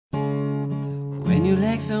when your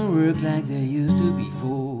legs don't work like they used to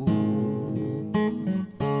before,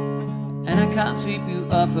 and I can't sweep you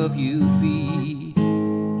off of your feet.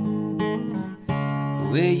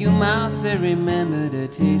 Where your mouth they remember the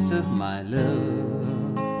taste of my love,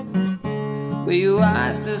 where your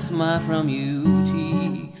eyes still smile from your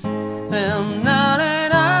cheeks. And now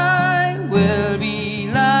that I will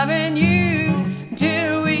be loving you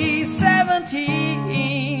till we're 17,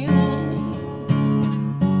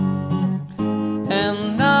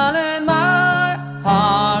 and darling, my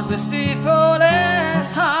heart will stay full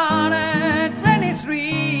as hard at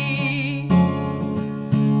 23.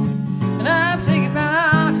 And I'm thinking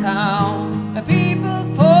about how people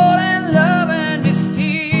fall in love in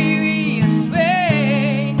mysterious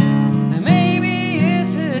way, and maybe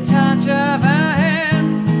it's a touch of a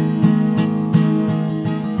hand,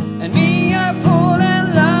 and me, I fall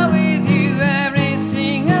in love with you every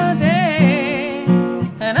single day.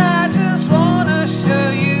 And I just wanna show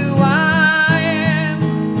you who I am.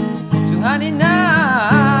 So honey, now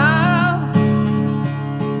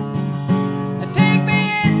take me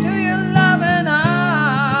into your loving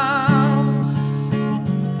arms,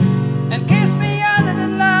 and kiss me under the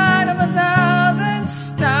light of 1,000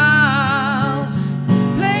 stars.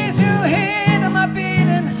 Place your head on my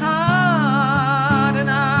beating heart, and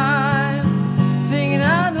I'm thinking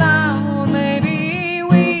out loud, maybe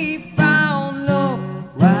we found love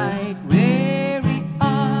right where we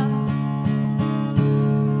are.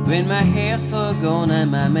 When my hair's all gone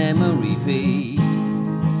and my memory fades,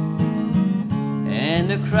 and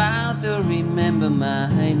the crowd don't remember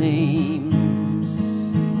my name,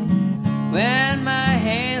 when my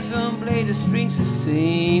hands don't play the strings the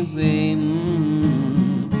same way,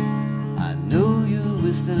 I know you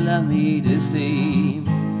will still love me the same.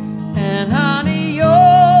 And honey,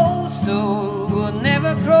 your soul will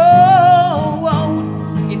never grow